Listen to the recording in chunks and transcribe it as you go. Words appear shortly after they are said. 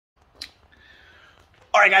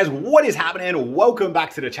Alright guys, what is happening? Welcome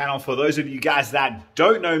back to the channel. For those of you guys that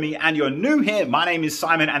don't know me and you're new here, my name is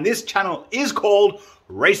Simon and this channel is called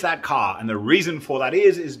Race That Car. And the reason for that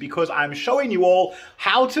is because I'm showing you all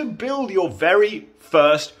how to build your very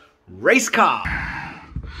first race car.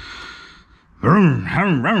 Woo!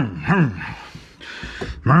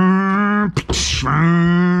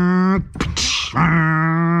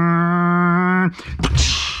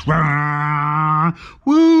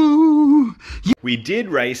 We did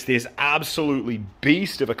race this absolutely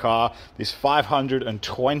beast of a car, this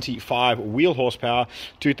 525 wheel horsepower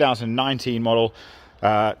 2019 model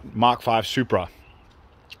Mark V Supra.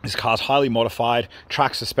 This car's highly modified,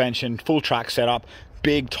 track suspension, full track setup,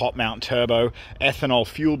 big top mount turbo, ethanol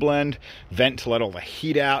fuel blend, vent to let all the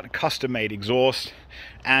heat out, custom made exhaust,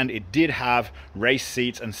 and it did have race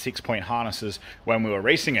seats and 6-point harnesses when we were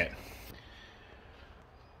racing it.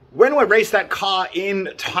 When we raced that car in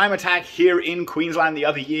Time Attack here in Queensland the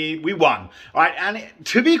other year, we won, right? And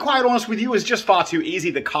to be quite honest with you, it was just far too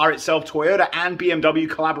easy. The car itself, Toyota and BMW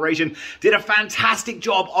collaboration, did a fantastic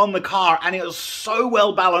job on the car, and it was so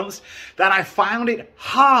well balanced that I found it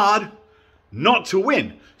hard not to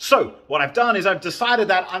win. So what I've done is I've decided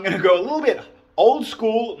that I'm going to go a little bit old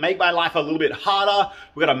school, make my life a little bit harder.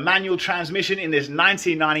 We've got a manual transmission in this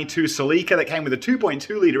 1992 Celica that came with a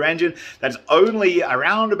 2.2 liter engine that's only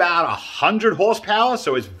around about 100 horsepower,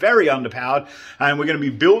 so it's very underpowered. And we're going to be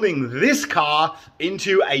building this car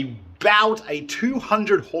into about a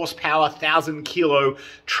 200 horsepower, 1,000 kilo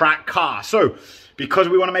track car. So because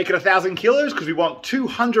we want to make it 1,000 kilos, because we want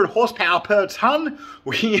 200 horsepower per ton,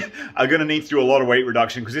 we are going to need to do a lot of weight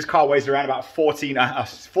reduction because this car weighs around about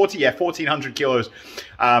 1,400 kilos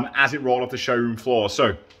as it rolled off the showroom floor. So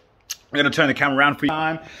I'm going to turn the camera around for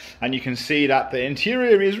you, and you can see that the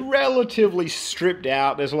interior is relatively stripped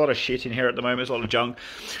out. There's a lot of shit in here at the moment. There's a lot of junk.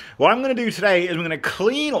 What I'm going to do today is I'm going to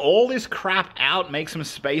clean all this crap out, make some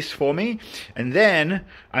space for me, and then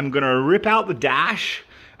I'm going to rip out the dash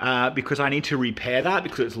because I need to repair that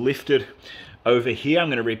because it's lifted over here. I'm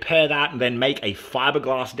going to repair that and then make a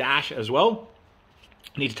fiberglass dash as well.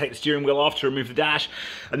 I need to take the steering wheel off to remove the dash.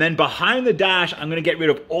 And then behind the dash, I'm going to get rid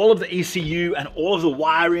of all of the ECU and all of the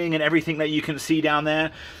wiring and everything that you can see down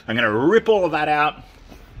there. I'm going to rip all of that out,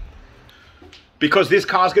 because this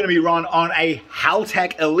car is going to be run on a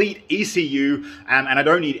Haltech Elite ECU, and I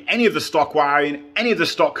don't need any of the stock wiring, any of the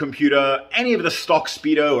stock computer, any of the stock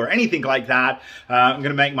speedo or anything like that. I'm going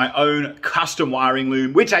to make my own custom wiring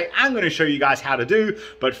loom, which I am going to show you guys how to do.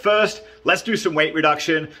 But first, let's do some weight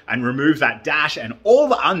reduction and remove that dash and all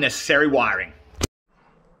the unnecessary wiring.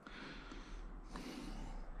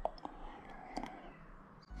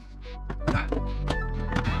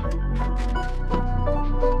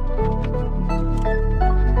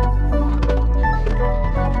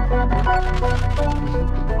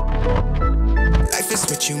 Life is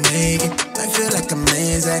what you make it. I feel like I'm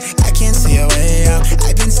amazing. I can't see a way out.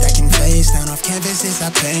 I've been stacking face down off canvases I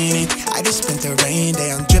painted. I just spent the rain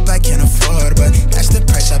day on drip I can't afford, but that's the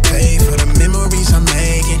price I pay for the memories I'm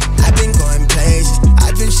making. I've been going places.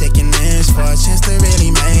 I've been shaking hands for a chance to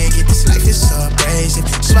really make it. This life is so abrasive,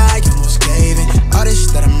 so I almost gave it. All this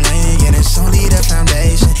shit that I'm laying, it's only the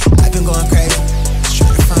foundation. I've been going crazy, just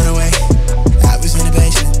trying to find a way. I was in the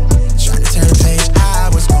basement, trying to turn the page. I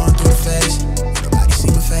was going through a phase. Nobody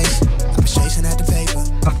see my face. I was chasing at the paper.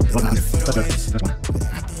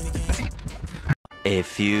 A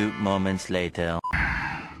few moments later.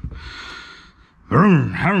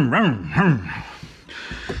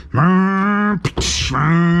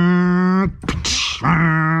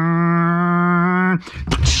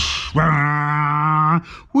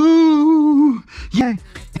 Woo! Yeah.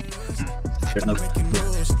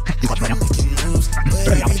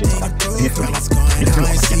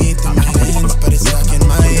 But it's stuck in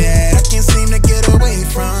my head. I can't seem to get away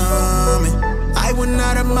from it. I went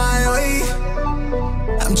out of my way.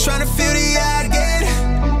 I'm trying to feel the I get.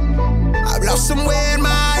 I've lost somewhere in my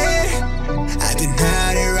head. I've been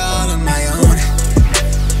out here all on my own,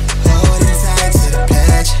 holding tight to the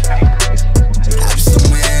pledge. I'm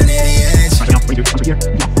somewhere near the edge.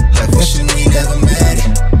 I'm wishing we never met.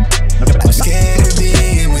 I'm scared of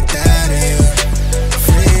being without you.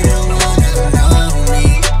 Freedom will never know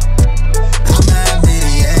me. I'm out near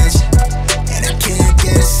the edge, and I can't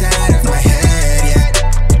get inside of my head yet.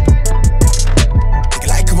 Think I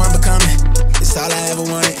like who I'm becoming. It's all I ever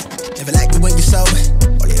wanted. Never like me when you're sober,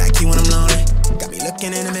 only like you when I'm lonely. Got me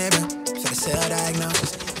looking in the mirror for the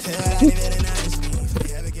self-diagnosis. Feel like you really nice me if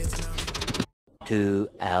you ever get to know me. 2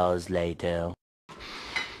 hours later.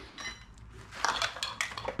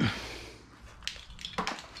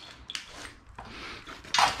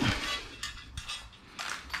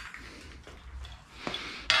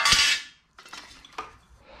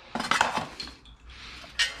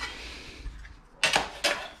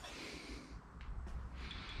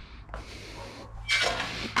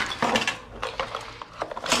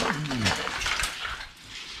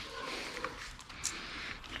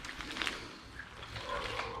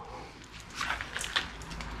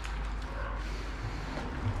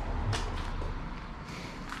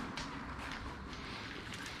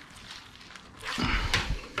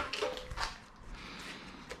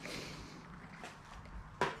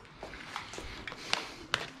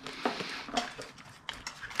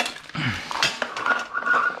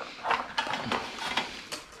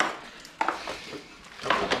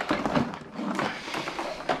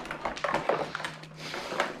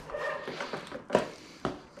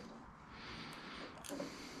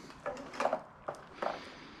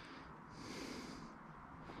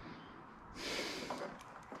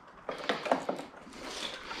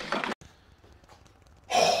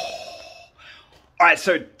 right,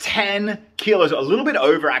 so 10 kilos, a little bit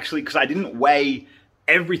over actually, because I didn't weigh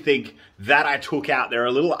everything that I took out. There are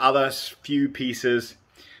a little other few pieces,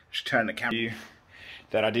 just turn the camera,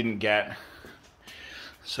 that I didn't get.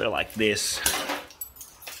 So like this,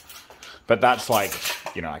 but that's like,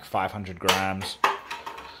 you know, like 500 grams,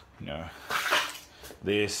 you know,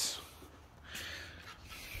 this,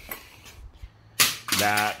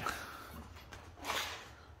 that,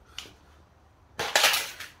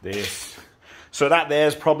 this. So that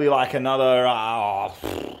there's probably like another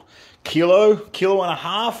kilo and a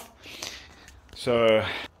half. So,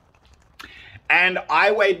 and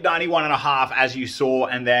I weighed 91.5 as you saw,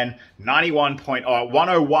 and then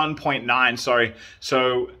 101.9, sorry.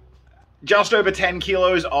 So just over 10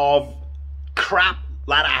 kilos of crap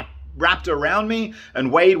that I wrapped around me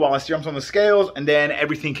and weighed while I jumped on the scales, and then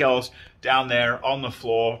everything else down there on the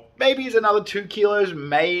floor. Maybe it's another 2 kilos,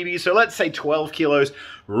 maybe. So let's say 12 kilos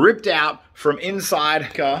ripped out from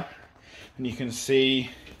inside. And you can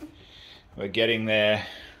see we're getting there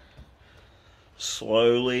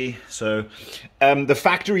slowly. So the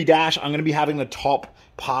factory dash, I'm going to be having the top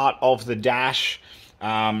part of the dash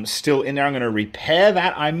still in there. I'm going to repair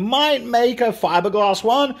that. I might make a fiberglass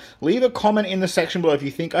one. Leave a comment in the section below if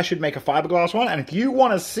you think I should make a fiberglass one, and if you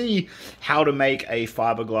want to see how to make a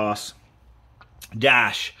fiberglass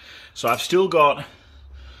dash. So I've still got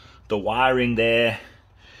the wiring there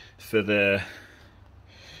for the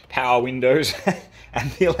power windows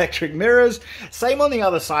and the electric mirrors. Same on the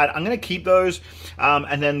other side. I'm going to keep those,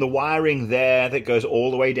 and then the wiring there that goes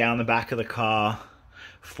all the way down the back of the car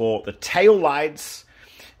for the tail lights,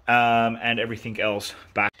 and everything else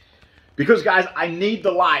back. Because guys, I need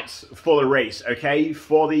the lights for the race, okay?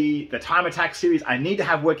 For the Time Attack series, I need to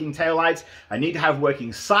have working tail lights. I need to have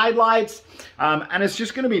working side lights. And it's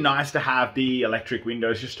just gonna be nice to have the electric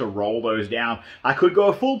windows just to roll those down. I could go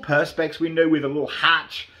a full Perspex window with a little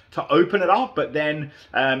hatch to open it up, but then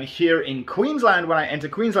here in Queensland, when I enter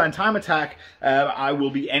Queensland Time Attack, I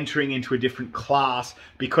will be entering into a different class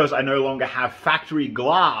because I no longer have factory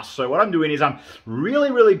glass. So what I'm doing is I'm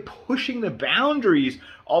really pushing the boundaries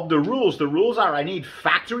of the rules. The rules are I need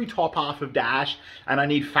factory top half of dash and I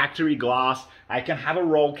need factory glass. I can have a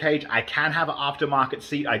roll cage, I can have an aftermarket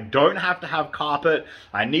seat, I don't have to have carpet,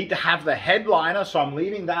 I need to have the headliner, so I'm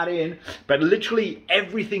leaving that in, but literally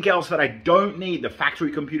everything else that I don't need, the factory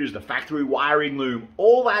computers, the factory wiring loom,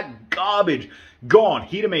 all that garbage, gone.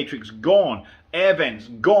 Heater matrix, gone. Air vents,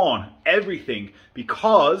 gone. Everything,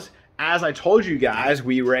 because as I told you guys,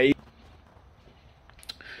 we raised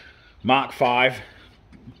Mark 5,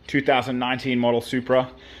 2019 model Supra,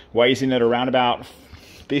 weighs in at around about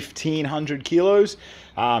 1,500 kilos,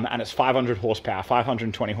 and it's 500 horsepower,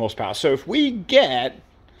 520 horsepower. So if we get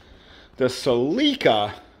the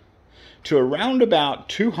Celica to around about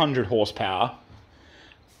 200 horsepower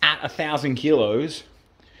at 1,000 kilos,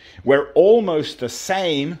 we're almost the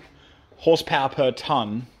same horsepower per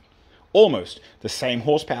ton, almost the same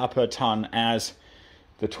horsepower per ton as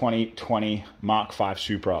the 2020 Mark 5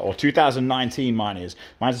 Supra, or 2019 mine is.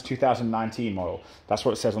 Mine's a 2019 model. That's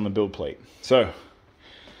what it says on the build plate. So,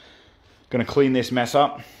 gonna clean this mess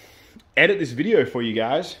up, edit this video for you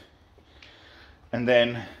guys, and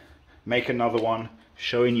then make another one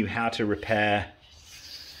showing you how to repair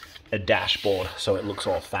a dashboard so it looks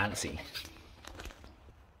all fancy.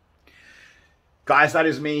 Guys, that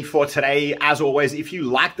is me for today. As always, if you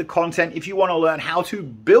like the content, if you want to learn how to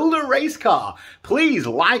build a race car, please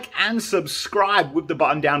like and subscribe with the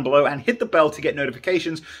button down below and hit the bell to get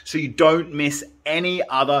notifications so you don't miss any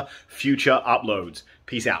other future uploads.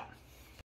 Peace out.